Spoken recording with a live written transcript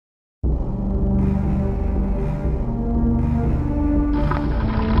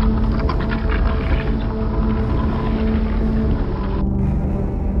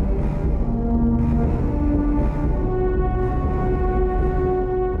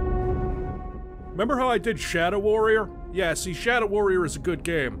Remember how I did Shadow Warrior? Yeah, see, Shadow Warrior is a good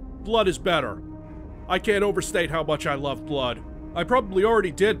game. Blood is better. I can't overstate how much I love Blood. I probably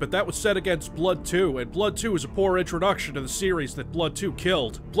already did, but that was set against Blood 2, and Blood 2 is a poor introduction to the series that Blood 2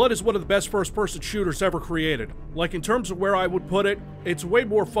 killed. Blood is one of the best first-person shooters ever created. Like, in terms of where I would put it, it's way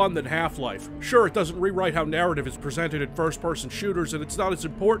more fun than Half-Life. Sure, it doesn't rewrite how narrative is presented in first-person shooters, and it's not as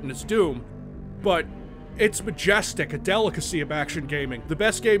important as Doom, but it's majestic, a delicacy of action gaming. The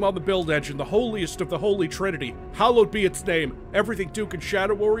best game on the build engine, the holiest of the holy trinity. Hallowed be its name. Everything Duke and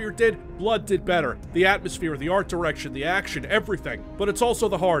Shadow Warrior did, Blood did better. The atmosphere, the art direction, the action, everything. But it's also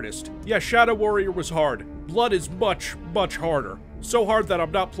the hardest. Yeah, Shadow Warrior was hard. Blood is much, much harder. So hard that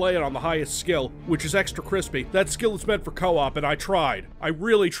I'm not playing on the highest skill, which is extra crispy. That skill is meant for co-op, and I tried. I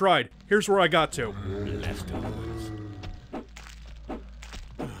really tried. Here's where I got to.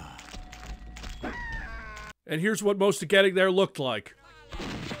 And here's what most of getting there looked like.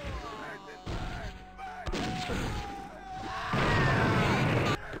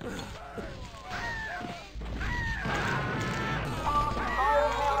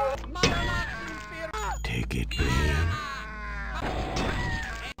 Take it, please.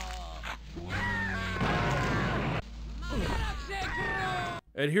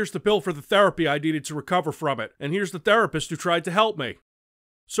 And here's the bill for the therapy I needed to recover from it. And here's the therapist who tried to help me.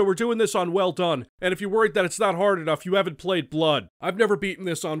 So we're doing this on Well Done, and if you're worried that it's not hard enough, you haven't played Blood. I've never beaten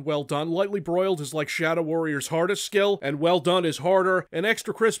this on Well Done. Lightly Broiled is like Shadow Warrior's hardest skill, and Well Done is harder, and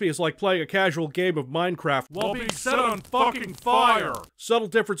Extra Crispy is like playing a casual game of Minecraft while being set on fucking fire! Subtle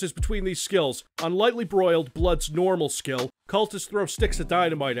differences between these skills. On Lightly Broiled, Blood's normal skill, cultists throw sticks of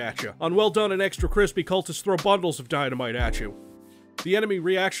dynamite at you. On Well Done and Extra Crispy, cultists throw bundles of dynamite at you. The enemy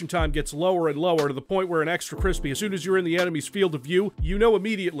reaction time gets lower and lower to the point where in Extra Crispy, as soon as you're in the enemy's field of view, you know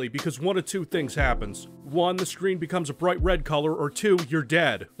immediately because one of two things happens. One, the screen becomes a bright red color, or two, you're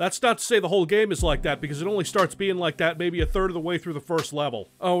dead. That's not to say the whole game is like that, because it only starts being like that maybe a third of the way through the first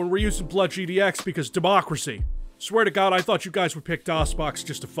level. Oh, and we're using Blood GDX because democracy. Swear to God, I thought you guys would pick DOSBox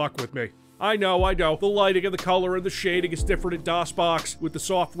just to fuck with me. I know. The lighting and the color and the shading is different in DOSBox with the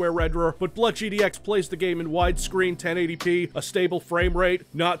software renderer, but Blood GDX plays the game in widescreen 1080p, a stable frame rate,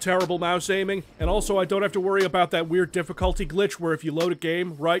 not terrible mouse aiming, and also I don't have to worry about that weird difficulty glitch where if you load a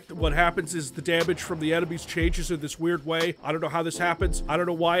game, right, what happens is the damage from the enemies changes in this weird way. I don't know how this happens. I don't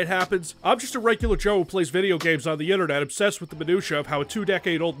know why it happens. I'm just a regular Joe who plays video games on the internet, obsessed with the minutia of how a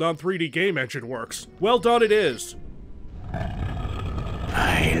 2-decade-old non-3D game engine works. Well done it is.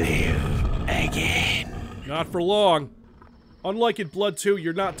 I live again. Not for long. Unlike in Blood 2,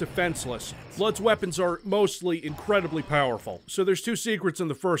 you're not defenseless. Blood's weapons are mostly incredibly powerful. So there's two secrets in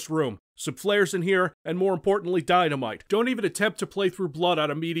the first room. Some flares in here, and more importantly, dynamite. Don't even attempt to play through Blood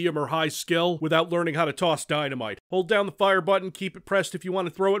on a medium or high skill without learning how to toss dynamite. Hold down the fire button, keep it pressed if you want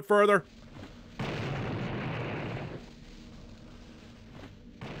to throw it further.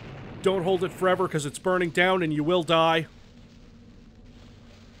 Don't hold it forever because it's burning down and you will die.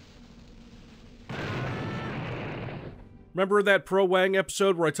 Remember that Pro Wang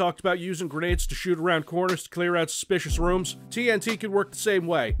episode where I talked about using grenades to shoot around corners to clear out suspicious rooms? TNT can work the same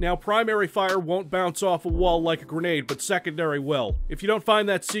way. Now, primary fire won't bounce off a wall like a grenade, but secondary will. If you don't find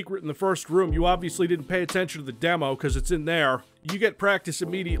that secret in the first room, you obviously didn't pay attention to the demo, because it's in there. You get practice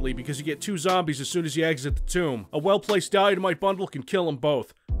immediately, because you get 2 zombies as soon as you exit the tomb. A well-placed dynamite bundle can kill them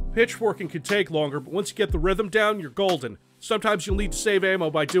both. Pitchforking can take longer, but once you get the rhythm down, you're golden. Sometimes you'll need to save ammo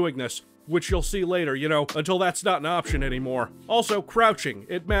by doing this, which you'll see later, you know, until that's not an option anymore. Also, crouching,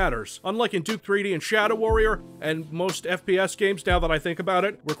 it matters. Unlike in Duke 3D and Shadow Warrior, and most FPS games now that I think about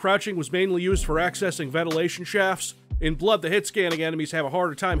it, where crouching was mainly used for accessing ventilation shafts, in Blood the hit-scanning enemies have a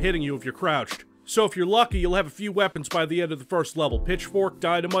harder time hitting you if you're crouched. So if you're lucky, you'll have a few weapons by the end of the first level: pitchfork,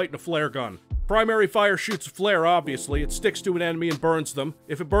 dynamite, and a flare gun. Primary fire shoots a flare, obviously. It sticks to an enemy and burns them.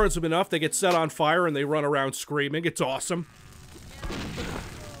 If it burns them enough, they get set on fire and they run around screaming. It's awesome.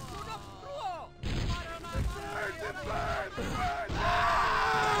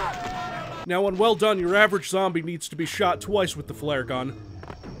 Now, when well done, your average zombie needs to be shot twice with the flare gun.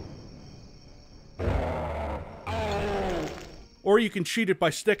 Or you can cheat it by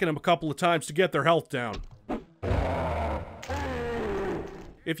sticking them a couple of times to get their health down.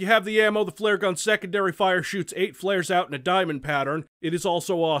 If you have the ammo, the flare gun's secondary fire shoots 8 flares out in a diamond pattern. It is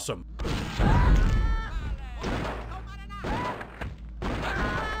also awesome.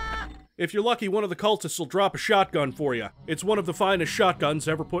 If you're lucky, one of the cultists will drop a shotgun for you. It's one of the finest shotguns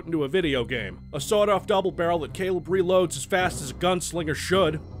ever put into a video game. A sawed-off double barrel that Caleb reloads as fast as a gunslinger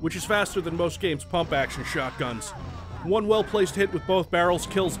should, which is faster than most games' pump-action shotguns. One well-placed hit with both barrels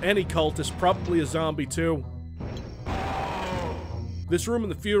kills any cultist, probably a zombie too. This room in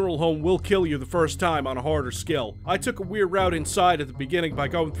the funeral home will kill you the first time on a harder skill. I took a weird route inside at the beginning by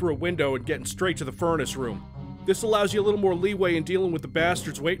going through a window and getting straight to the furnace room. This allows you a little more leeway in dealing with the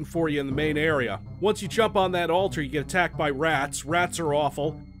bastards waiting for you in the main area. Once you jump on that altar, you get attacked by rats. Rats are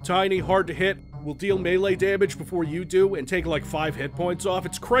awful. Tiny, hard to hit, will deal melee damage before you do and take like 5 hit points off.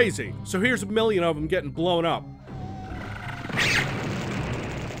 It's crazy. So here's a million of them getting blown up.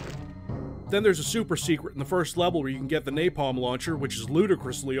 Then there's a super secret in the first level where you can get the napalm launcher, which is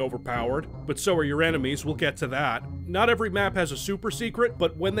ludicrously overpowered, but so are your enemies. We'll get to that. Not every map has a super secret,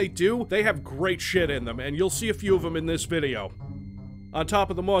 but when they do, they have great shit in them, and you'll see a few of them in this video. On top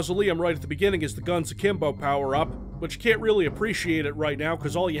of the mausoleum right at the beginning is the Guns Akimbo power-up, but you can't really appreciate it right now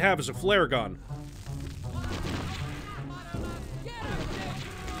because all you have is a flare gun.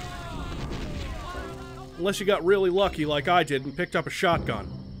 Unless you got really lucky like I did and picked up a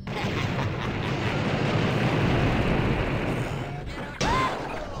shotgun.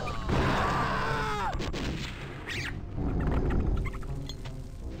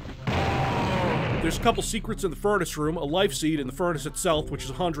 There's a couple secrets in the furnace room, a life seed in the furnace itself, which is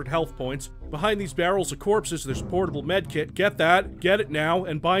 100 health points. Behind these barrels of corpses, there's a portable med kit. Get that, get it now,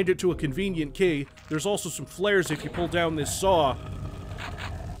 and bind it to a convenient key. There's also some flares if you pull down this saw.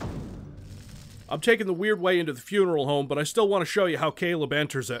 I'm taking the weird way into the funeral home, but I still want to show you how Caleb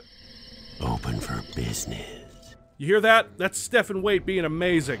enters it. Open for business. You hear that? That's Stephen Waite being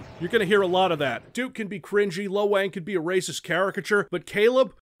amazing. You're gonna hear a lot of that. Duke can be cringy, Lo Wang can be a racist caricature, but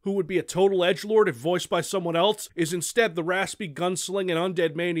Caleb, who would be a total edgelord if voiced by someone else, is instead the raspy gunslinging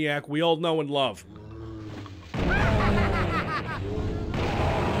undead maniac we all know and love.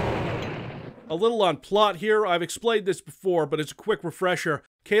 A little on plot here, I've explained this before, but as a quick refresher,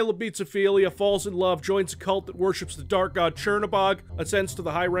 Caleb meets Ophelia, falls in love, joins a cult that worships the dark god Chernobog, ascends to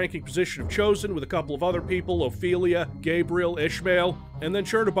the high-ranking position of Chosen with a couple of other people, Ophelia, Gabriel, Ishmael, and then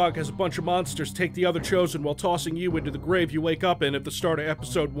Chernobog has a bunch of monsters take the other Chosen while tossing you into the grave you wake up in at the start of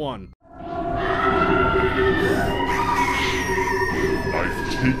episode 1. I've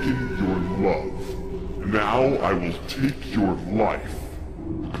taken your love. Now I will take your life.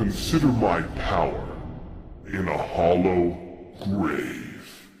 Consider my power in a hollow grave.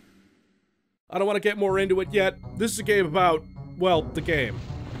 I don't want to get more into it yet. This is a game about, well, the game.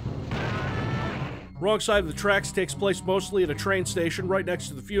 Wrong side of the tracks takes place mostly at a train station right next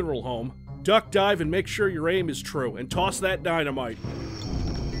to the funeral home. Duck, dive, and make sure your aim is true, and toss that dynamite.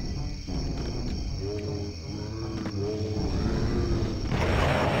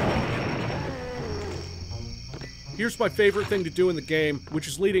 Here's my favorite thing to do in the game, which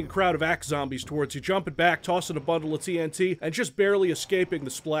is leading a crowd of axe zombies towards you, jumping back, tossing a bundle of TNT, and just barely escaping the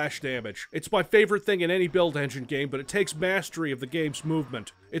splash damage. It's my favorite thing in any build engine game, but it takes mastery of the game's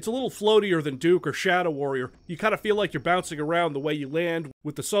movement. It's a little floatier than Duke or Shadow Warrior. You kind of feel like you're bouncing around the way you land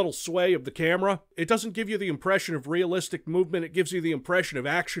with the subtle sway of the camera. It doesn't give you the impression of realistic movement, it gives you the impression of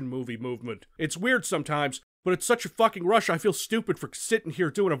action movie movement. It's weird sometimes, but it's such a fucking rush I feel stupid for sitting here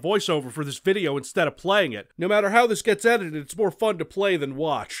doing a voiceover for this video instead of playing it. No matter how this gets edited, it's more fun to play than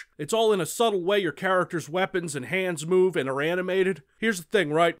watch. It's all in a subtle way your character's weapons and hands move and are animated. Here's the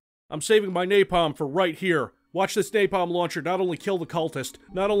thing, right? I'm saving my napalm for right here. Watch this napalm launcher not only kill the cultist,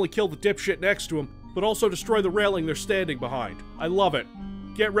 not only kill the dipshit next to him, but also destroy the railing they're standing behind. I love it.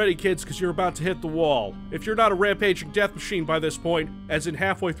 Get ready, kids, because you're about to hit the wall. If you're not a rampaging death machine by this point, as in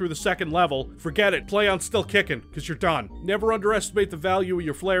halfway through the second level, forget it. Play on still kicking, because you're done. Never underestimate the value of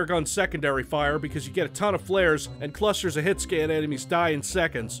your flare gun's secondary fire, because you get a ton of flares, and clusters of hit scan enemies die in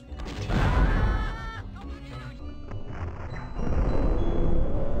seconds.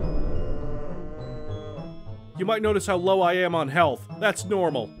 You might notice how low I am on health. That's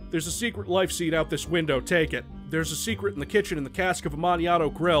normal. There's a secret life seed out this window, take it. There's a secret in the kitchen in the cask of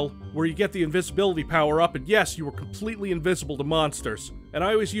Amaniato Grill, where you get the invisibility power up, and yes, you are completely invisible to monsters. And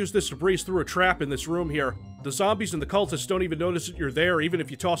I always use this to breeze through a trap in this room here. The zombies and the cultists don't even notice that you're there, even if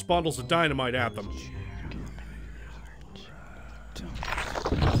you toss bundles of dynamite at them.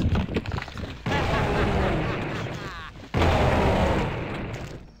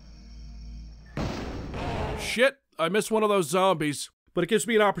 Shit, I missed one of those zombies. But it gives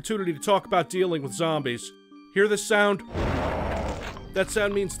me an opportunity to talk about dealing with zombies. Hear this sound? That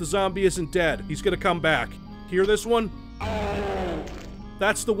sound means the zombie isn't dead. He's gonna come back. Hear this one?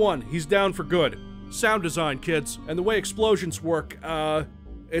 That's the one. He's down for good. Sound design, kids. And the way explosions work,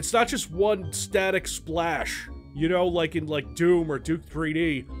 it's not just one static splash. You know, like in Doom or Duke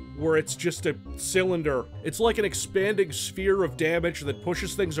 3D, where it's just a cylinder. It's like an expanding sphere of damage that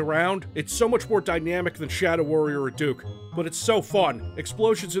pushes things around. It's so much more dynamic than Shadow Warrior or Duke, but it's so fun.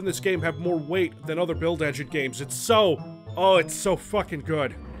 Explosions in this game have more weight than other build engine games. It's so Oh, it's so fucking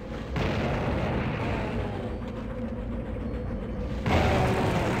good.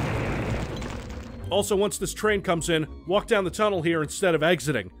 Also, once this train comes in, walk down the tunnel here instead of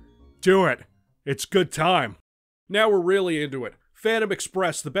exiting. Do it. It's good time. Now we're really into it. Phantom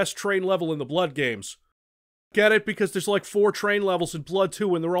Express, the best train level in the Blood games. Get it? Because there's like 4 train levels in Blood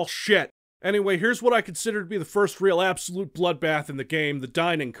 2 and they're all shit. Anyway, here's what I consider to be the first real absolute bloodbath in the game, the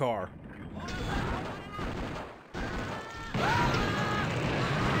dining car.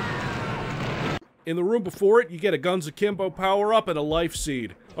 In the room before it, you get a Guns Akimbo power-up and a life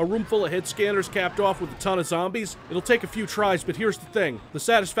seed. A room full of hit scanners capped off with a ton of zombies. It'll take a few tries, but here's the thing. The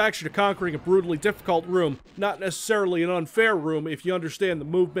satisfaction of conquering a brutally difficult room, not necessarily an unfair room if you understand the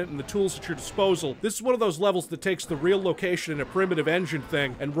movement and the tools at your disposal. This is one of those levels that takes the real location and a primitive engine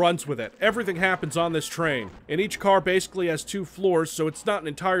thing and runs with it. Everything happens on this train. And each car basically has 2 floors, so it's not an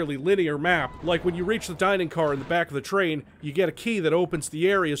entirely linear map. Like when you reach the dining car in the back of the train, you get a key that opens the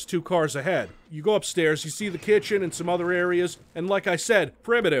areas 2 cars ahead. You go upstairs, you see the kitchen and some other areas, and like I said,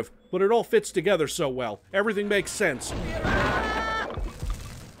 primitive, but it all fits together so well. Everything makes sense.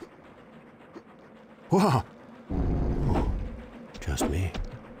 Whoa. Just me.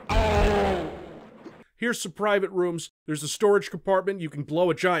 Here's some private rooms. There's a storage compartment you can blow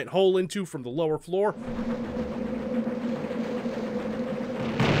a giant hole into from the lower floor.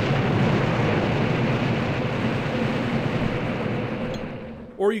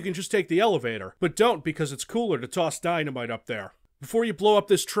 Or you can just take the elevator, but don't because it's cooler to toss dynamite up there. Before you blow up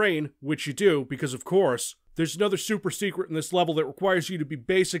this train, which you do, because of course, there's another super secret in this level that requires you to be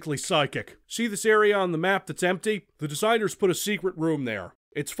basically psychic. See this area on the map that's empty? The designers put a secret room there.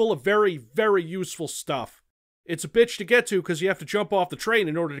 It's full of very, very useful stuff. It's a bitch to get to because you have to jump off the train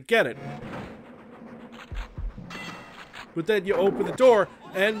in order to get it. But then you open the door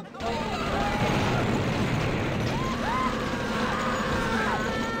and...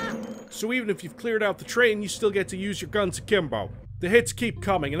 So even if you've cleared out the train, you still get to use your Guns Akimbo. The hits keep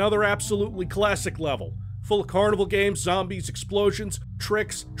coming, another absolutely classic level. Full of carnival games, zombies, explosions,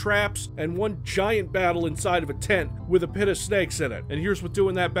 tricks, traps, and one giant battle inside of a tent with a pit of snakes in it. And here's what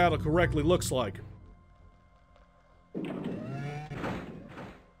doing that battle correctly looks like.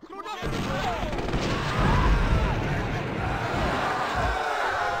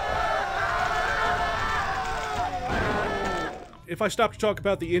 If I stop to talk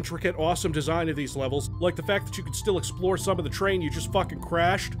about the intricate, awesome design of these levels, like the fact that you can still explore some of the train you just fucking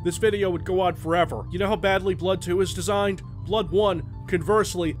crashed, this video would go on forever. You know how badly Blood 2 is designed? Blood 1,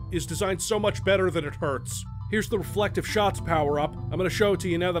 conversely, is designed so much better that it hurts. Here's the Reflective Shots power-up. I'm gonna show it to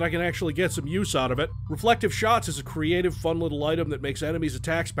you now that I can actually get some use out of it. Reflective Shots is a creative, fun little item that makes enemies'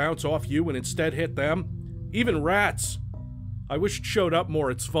 attacks bounce off you and instead hit them. Even rats. I wish it showed up more,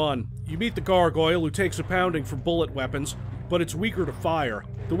 it's fun. You meet the gargoyle who takes a pounding from bullet weapons, but it's weaker to fire.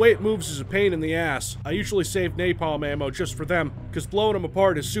 The way it moves is a pain in the ass. I usually save napalm ammo just for them, because blowing them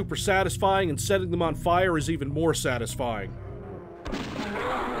apart is super satisfying and setting them on fire is even more satisfying.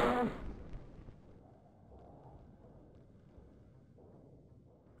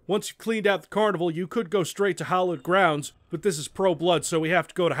 Once you've cleaned out the carnival, you could go straight to Hallowed Grounds, but this is pro-blood, so we have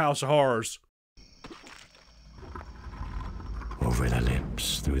to go to House of Horrors. Over the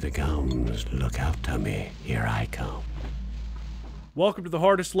lips, through the gums, look out, Tummy, here I come. Welcome to the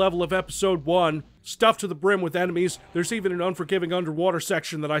hardest level of Episode 1. Stuffed to the brim with enemies. There's even an unforgiving underwater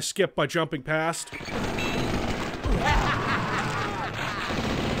section that I skipped by jumping past.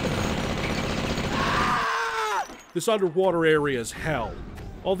 This underwater area is hell.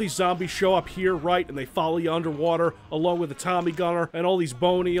 All these zombies show up here, right, and they follow you underwater, along with a Tommy gunner, and all these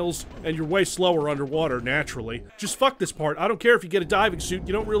bone eels, and you're way slower underwater, naturally. Just fuck this part. I don't care if you get a diving suit,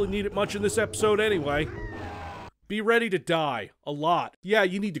 you don't really need it much in this episode anyway. Be ready to die. A lot. Yeah,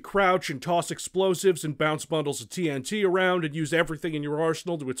 you need to crouch and toss explosives and bounce bundles of TNT around and use everything in your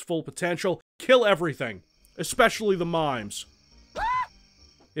arsenal to its full potential. Kill everything. Especially the mimes.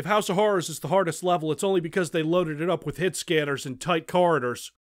 If House of Horrors is the hardest level, it's only because they loaded it up with hit scanners and tight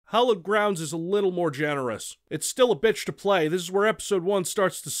corridors. Hallowed Grounds is a little more generous. It's still a bitch to play. This is where Episode 1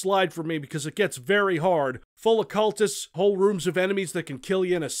 starts to slide for me because it gets very hard. Full of cultists, whole rooms of enemies that can kill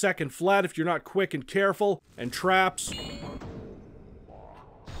you in a second flat if you're not quick and careful, and traps.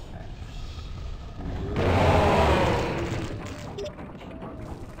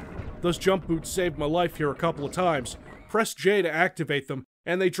 Those jump boots saved my life here a couple of times. Press J to activate them,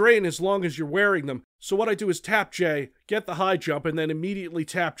 and they drain as long as you're wearing them, so what I do is tap J, get the high jump, and then immediately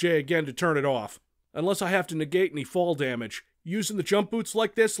tap J again to turn it off. Unless I have to negate any fall damage. Using the jump boots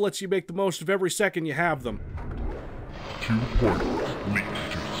like this lets you make the most of every second you have them. 2 pointers lead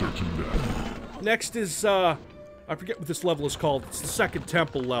to certain death. Next is, I I forget what this level is called. It's the second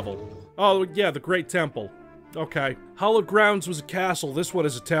temple level. Oh, yeah, the Great Temple. Okay. Hallowed Grounds was a castle. This one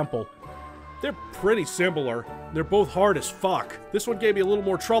is a temple. They're pretty similar. They're both hard as fuck. This one gave me a little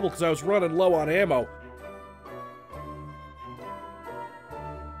more trouble because I was running low on ammo.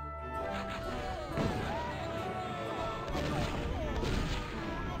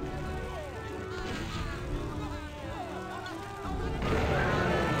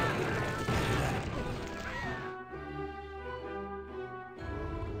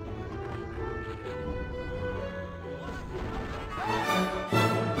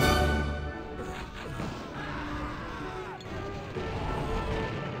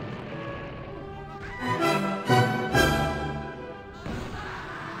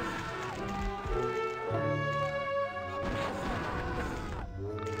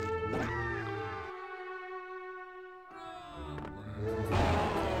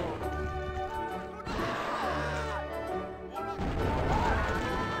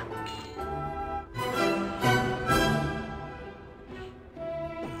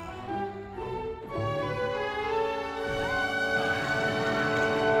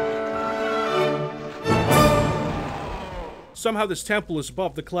 Somehow this temple is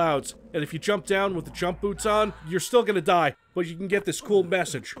above the clouds, and if you jump down with the jump boots on, you're still gonna die, but you can get this cool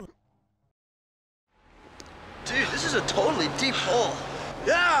message. Dude, this is a totally deep hole.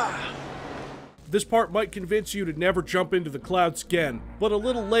 Yeah! This part might convince you to never jump into the clouds again, but a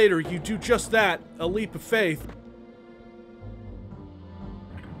little later you do just that, a leap of faith.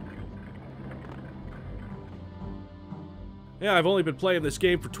 Yeah, I've only been playing this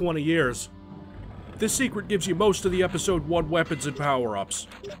game for 20 years. This secret gives you most of the Episode 1 weapons and power-ups.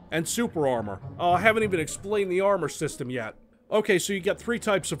 And super armor. Oh, I haven't even explained the armor system yet. Okay, so you get 3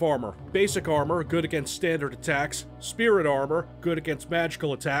 types of armor. Basic armor, good against standard attacks. Spirit armor, good against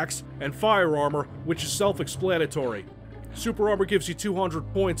magical attacks. And fire armor, which is self-explanatory. Super armor gives you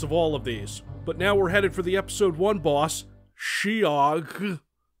 200 points of all of these. But now we're headed for the Episode 1 boss, Shiog.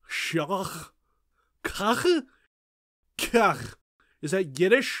 Shiog? Kach? Kach. Is that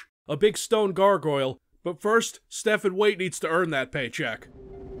Yiddish? A big stone gargoyle, but first, Stefan Waite needs to earn that paycheck.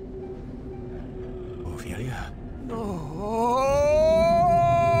 Ophelia? Oh!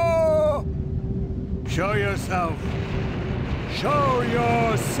 Show yourself! Show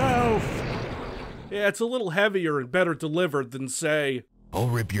yourself! Yeah, it's a little heavier and better delivered than, say... I'll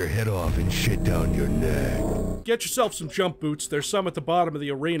rip your head off and shit down your neck. Get yourself some jump boots, there's some at the bottom of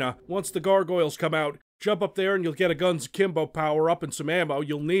the arena. Once the gargoyles come out, jump up there and you'll get a Guns Akimbo power-up and some ammo,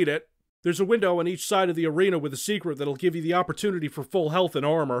 you'll need it. There's a window on each side of the arena with a secret that'll give you the opportunity for full health and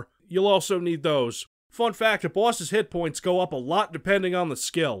armor. You'll also need those. Fun fact, a boss's hit points go up a lot depending on the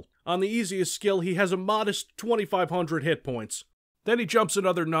skill. On the easiest skill, he has a modest 2,500 hit points. Then he jumps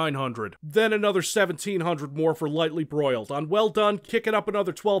another 900. Then another 1,700 more for lightly broiled. On well done, kick it up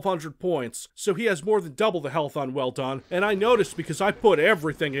another 1,200 points. So he has more than double the health on well done, and I noticed because I put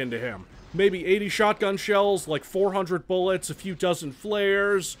everything into him. Maybe 80 shotgun shells, like 400 bullets, a few dozen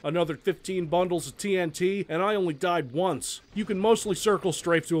flares, another 15 bundles of TNT, and I only died once. You can mostly circle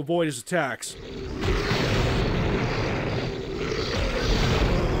strafe to avoid his attacks.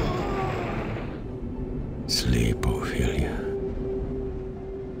 Sleep, Ophelia.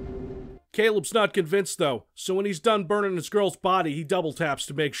 Caleb's not convinced though, so when he's done burning his girl's body, he double taps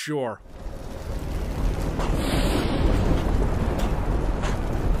to make sure.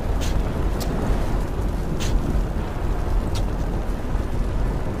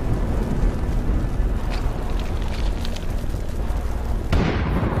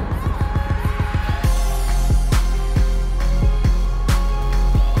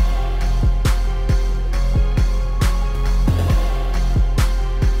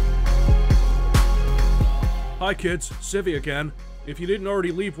 Hi kids, Civvie again. If you didn't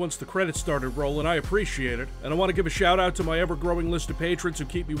already leave once the credits started rolling, I appreciate it. And I want to give a shout out to my ever-growing list of patrons who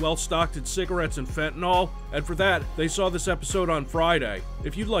keep me well-stocked in cigarettes and fentanyl. And for that, they saw this episode on Friday.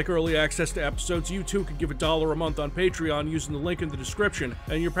 If you'd like early access to episodes, you too can give $1 a month on Patreon using the link in the description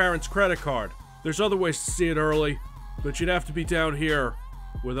and your parents' credit card. There's other ways to see it early, but you'd have to be down here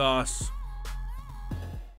with us.